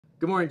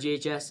Good morning,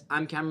 GHS.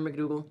 I'm Cameron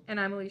McDougall. And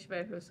I'm Alicia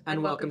Vejos.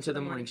 And welcome to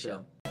the morning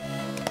show.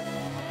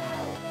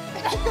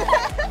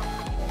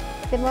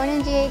 Good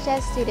morning,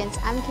 GHS students.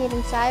 I'm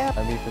Kaden Sire.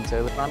 I'm Ethan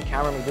Taylor. I'm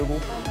Cameron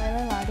McDougall. I'm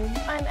Myra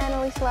Ladu. I'm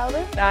Annalise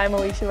Lauder. I'm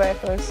Alicia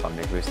Vejos. I'm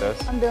Nick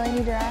Bustos. I'm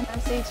Delaney Duran. I'm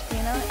Sage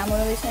Pina. I'm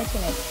Annalise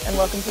Martinez. And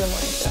welcome to the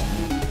morning show.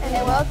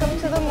 And welcome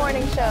to the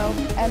morning show.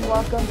 And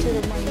welcome to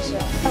the morning show.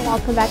 And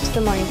welcome back to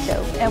the morning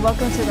show. And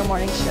welcome to the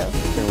morning show.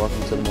 And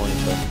welcome to the morning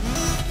show.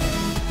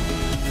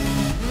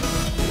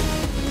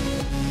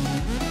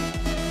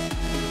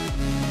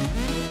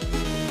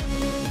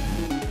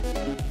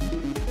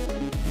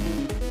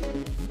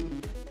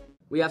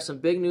 We have some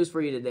big news for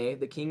you today.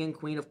 The King and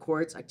Queen of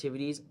Courts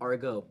activities are a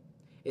go.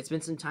 It's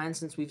been some time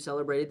since we've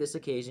celebrated this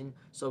occasion,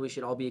 so we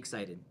should all be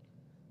excited.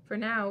 For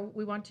now,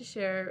 we want to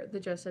share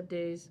the dress-up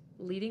days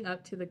leading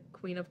up to the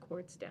Queen of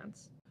Courts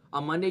dance.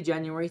 On Monday,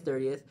 January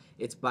 30th,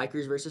 it's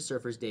Bikers versus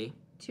Surfers Day.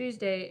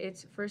 Tuesday,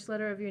 it's First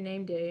Letter of Your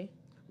Name Day.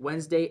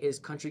 Wednesday is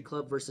Country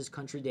Club versus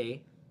Country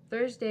Day.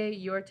 Thursday,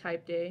 Your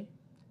Type Day.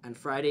 And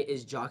Friday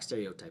is Jock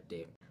Stereotype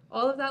Day.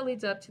 All of that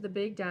leads up to the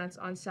big dance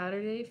on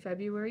Saturday,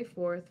 February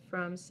 4th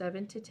from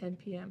 7 to 10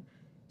 p.m.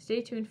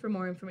 Stay tuned for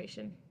more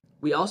information.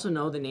 We also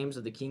know the names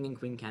of the King and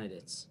Queen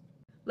candidates.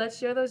 Let's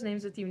share those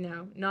names with you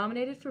now.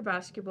 Nominated for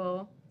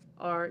basketball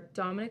are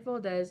Dominic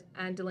Valdez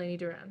and Delaney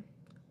Duran.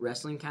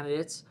 Wrestling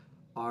candidates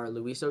are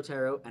Luis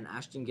Otero and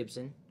Ashton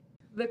Gibson.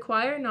 The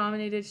choir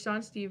nominated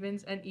Sean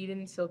Stevens and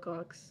Eden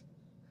Silcox.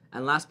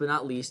 And last but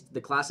not least,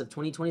 the class of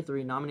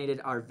 2023 nominated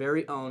our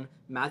very own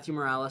Matthew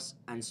Morales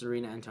and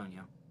Serena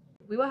Antonio.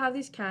 We will have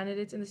these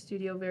candidates in the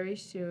studio very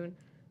soon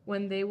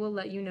when they will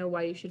let you know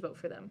why you should vote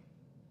for them.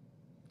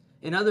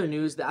 In other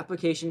news, the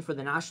application for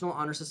the National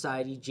Honor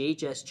Society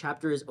JHS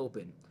chapter is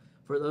open.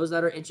 For those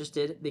that are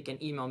interested, they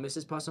can email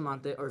Mrs.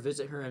 Pasamante or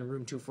visit her in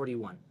room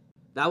 241.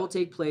 That will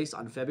take place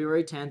on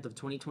February 10th of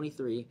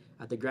 2023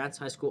 at the Grants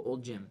High School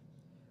Old Gym.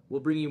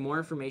 We'll bring you more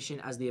information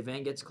as the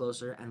event gets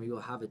closer, and we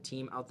will have a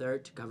team out there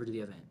to cover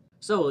the event.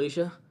 So,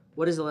 Alicia,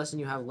 what is the lesson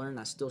you have learned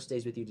that still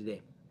stays with you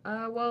today?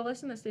 Well, a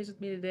lesson that stays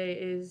with me today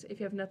is if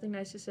you have nothing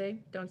nice to say,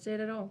 don't say it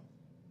at all.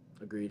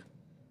 Agreed.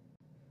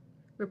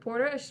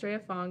 Reporter Estrella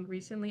Fong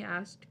recently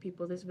asked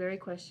people this very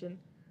question.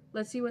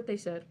 Let's see what they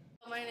said.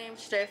 My name is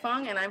Estrella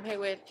Fong, and I'm here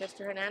with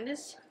Chester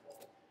Hernandez.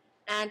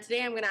 And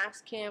today I'm going to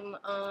ask him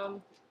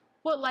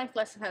what life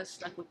lesson has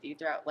stuck with you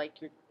throughout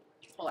your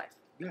whole life.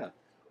 Yeah.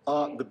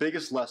 The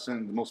biggest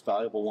lesson, the most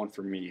valuable one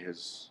for me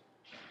has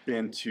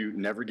been to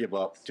never give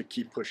up, to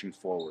keep pushing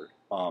forward.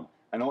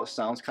 I know it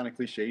sounds kind of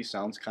cliche,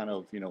 sounds kind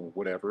of,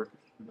 whatever,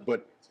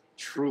 but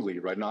truly,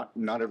 right,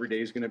 not every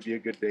day is going to be a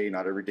good day,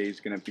 not every day is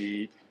going to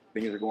be,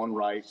 things are going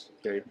right,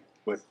 okay,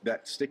 but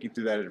that sticking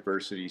through that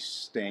adversity,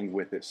 staying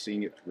with it,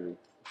 seeing it through,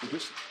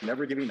 just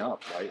never giving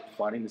up, right,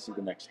 fighting to see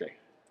the next day.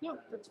 Yeah,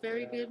 that's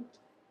very good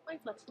life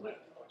lesson.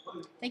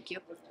 Thank you.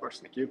 Of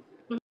course, thank you.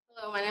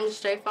 Hello, my name is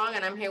Estrella Fong,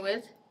 and I'm here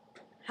with...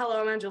 Hello,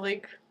 I'm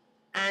Angelique.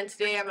 And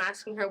today I'm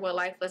asking her what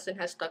life lesson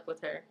has stuck with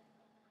her.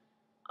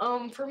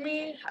 For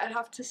me, I'd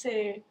have to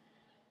say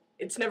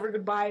it's never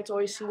goodbye, it's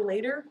always see you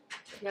later.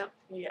 Yep.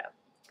 Yeah,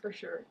 for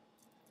sure.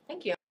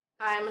 Thank you.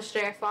 Hi, I'm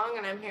Estrella Fong,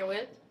 and I'm here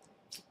with...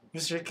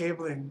 Mr.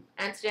 Cabling.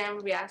 And today I'm going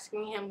to be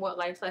asking him what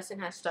life lesson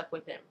has stuck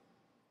with him.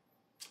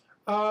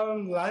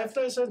 Life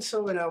lesson,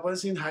 so when I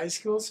was in high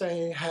school, so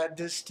I had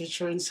this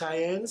teacher in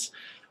science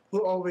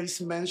who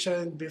always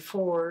mentioned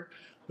before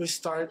we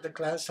start of the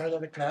class,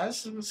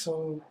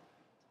 so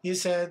he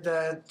said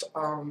that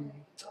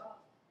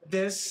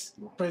this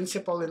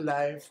principle in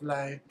life,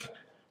 like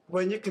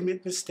when you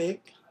commit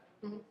mistake,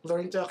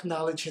 learn to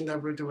acknowledge and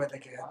never do it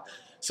again.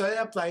 So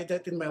I applied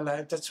that in my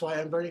life. That's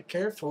why I'm very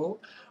careful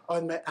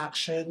on my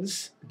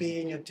actions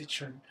being a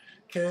teacher.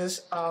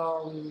 Because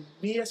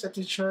me as a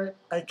teacher,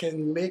 I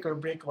can make or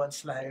break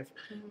one's life.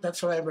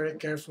 That's why I'm very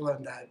careful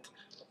on that,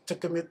 to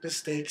commit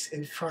mistakes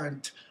in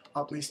front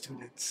of my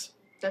students.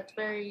 That's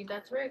very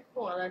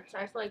cool. I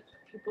feel like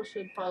people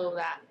should follow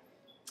that.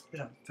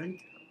 Yeah,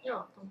 thank you. You're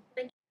welcome.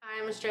 Thank you.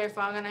 Hi, I'm Estrella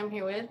Fong, and I'm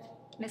here with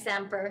Miss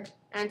Amper.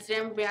 And today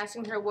I'm going to be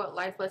asking her what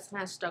life lesson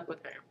has stuck with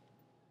her.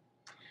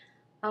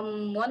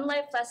 One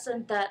life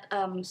lesson that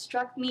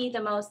struck me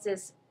the most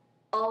is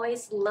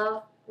always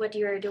love what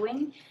you're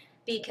doing,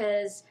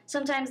 because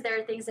sometimes there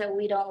are things that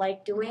we don't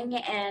like doing,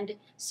 and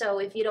so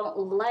if you don't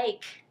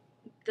like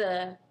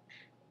the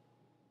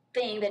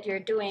thing that you're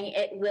doing,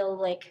 it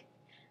will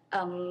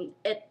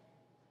it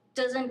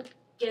doesn't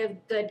give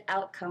good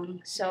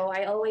outcome. So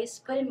I always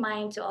put in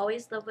mind to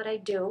always love what I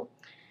do,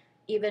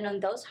 even on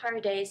those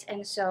hard days.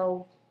 And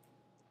so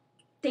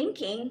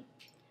thinking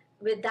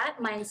with that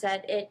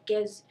mindset, it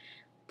gives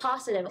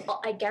positive,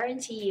 I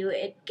guarantee you,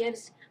 it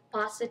gives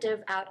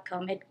positive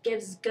outcome. It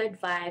gives good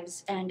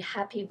vibes and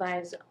happy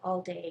vibes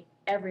all day,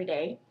 every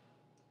day.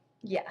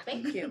 Yeah.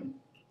 Thank you.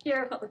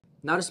 You're welcome.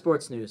 Now to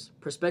sports news.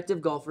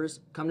 Prospective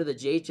golfers come to the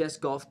JHS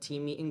Golf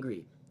Team Meet and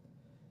Greet.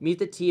 Meet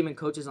the team and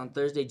coaches on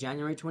Thursday,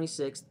 January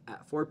 26th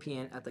at 4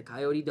 p.m. at the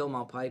Coyote del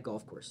Malpais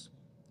Golf Course.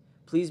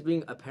 Please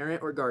bring a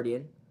parent or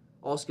guardian.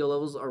 All skill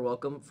levels are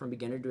welcome from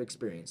beginner to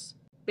experienced.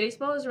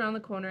 Baseball is around the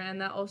corner, and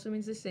that also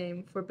means the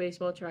same for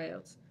baseball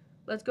tryouts.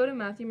 Let's go to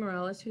Matthew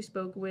Morales, who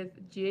spoke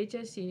with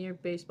GHS senior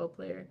baseball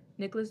player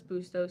Nicholas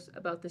Bustos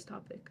about this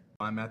topic.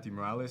 I'm Matthew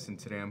Morales, and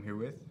today I'm here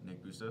with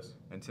Nick Bustos.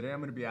 And today I'm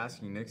going to be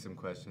asking Nick some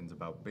questions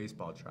about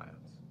baseball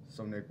tryouts.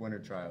 So Nick, when are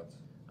tryouts?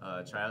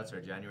 Tryouts are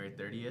January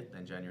 30th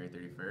and January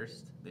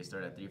 31st. They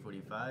start at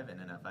 3:45 and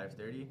then at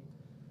 5:30.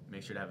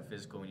 Make sure to have a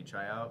physical when you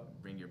try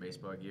out. Bring your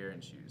baseball gear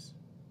and shoes.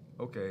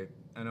 Okay,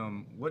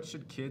 and what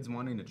should kids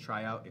wanting to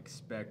try out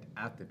expect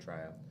at the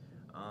tryout?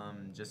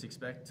 Just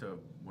expect to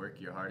work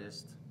your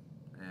hardest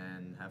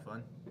and have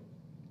fun.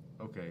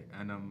 Okay,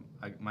 and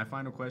my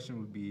final question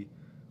would be,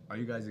 are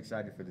you guys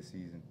excited for the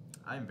season?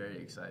 I'm very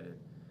excited.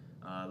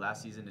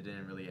 Last season it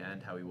didn't really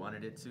end how we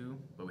wanted it to,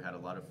 but we had a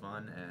lot of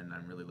fun, and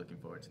I'm really looking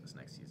forward to this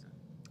next season.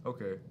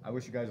 Okay, I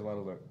wish you guys a lot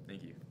of luck.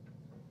 Thank you.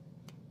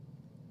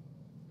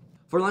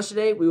 For lunch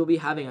today, we will be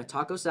having a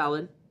taco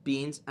salad,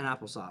 beans, and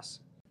applesauce.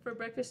 For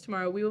breakfast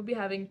tomorrow, we will be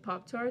having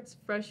Pop-Tarts,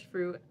 fresh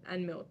fruit,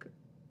 and milk.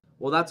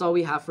 Well, that's all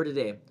we have for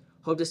today.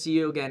 Hope to see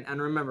you again,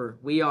 and remember,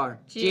 we are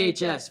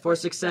GHS for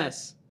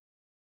success.